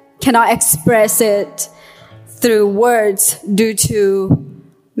cannot express it through words due to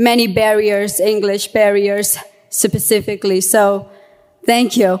many barriers, English barriers specifically. So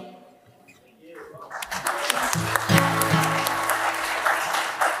thank you. Hãy subscribe cho kênh Ghiền Mì Gõ để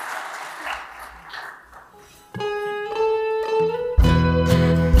không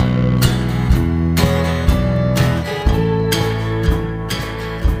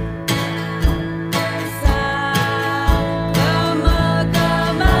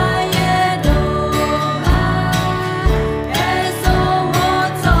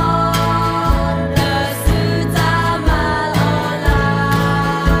bỏ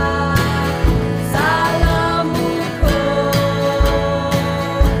lỡ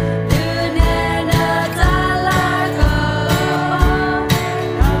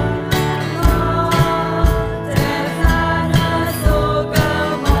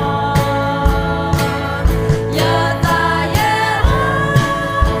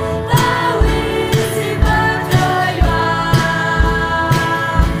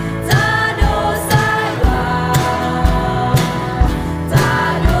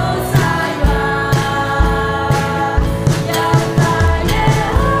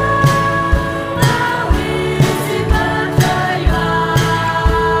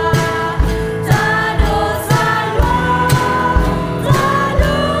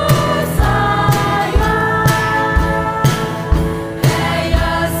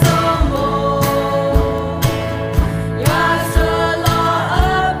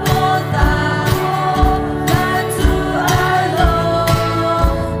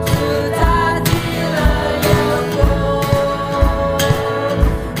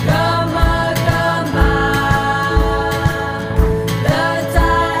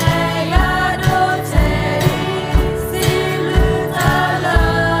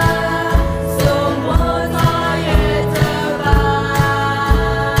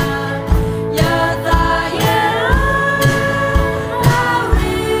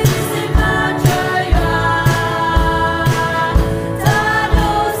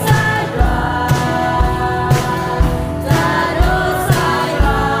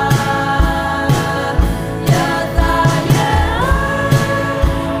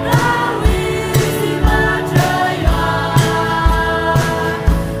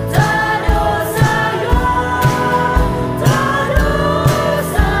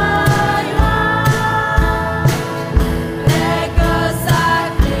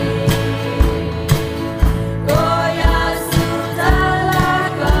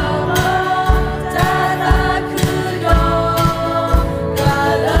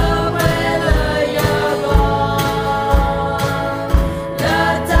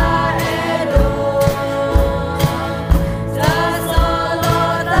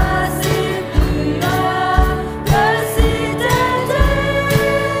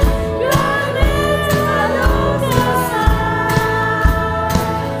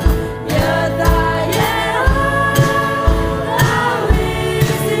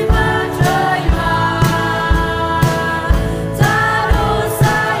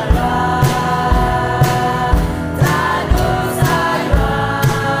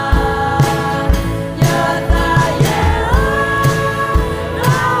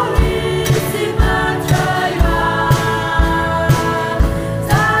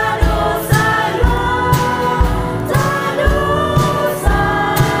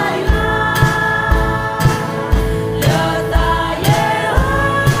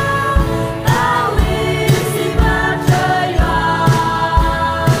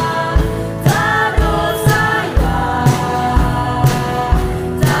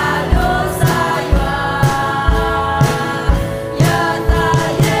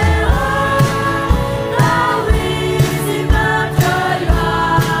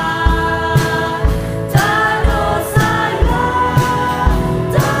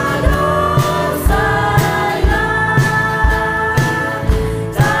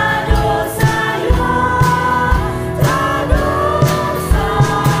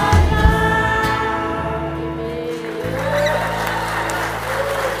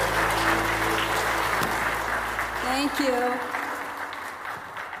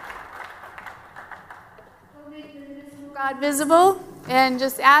God visible and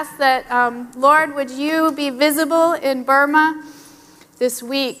just ask that, Lord, would you be visible in Burma this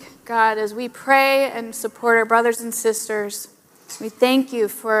week, God, as we pray and support our brothers and sisters. We thank you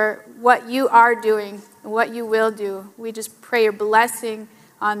for what you are doing and what you will do. We just pray your blessing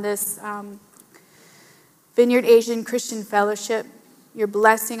on this Vineyard Asian Christian Fellowship, your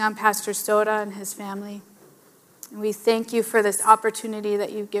blessing on Pastor Soda and his family. And we thank you for this opportunity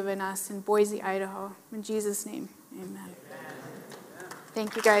that you've given us in Boise, Idaho. In Jesus' name, amen.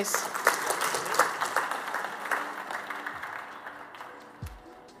 Thank you, guys.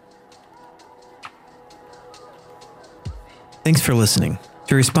 Thanks for listening.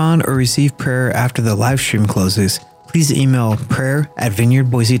 To respond or receive prayer after the live stream closes, please email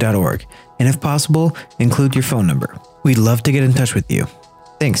prayer@vineyardboise.org, and if possible, include your phone number. We'd love to get in touch with you.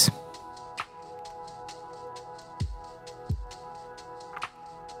 Thanks.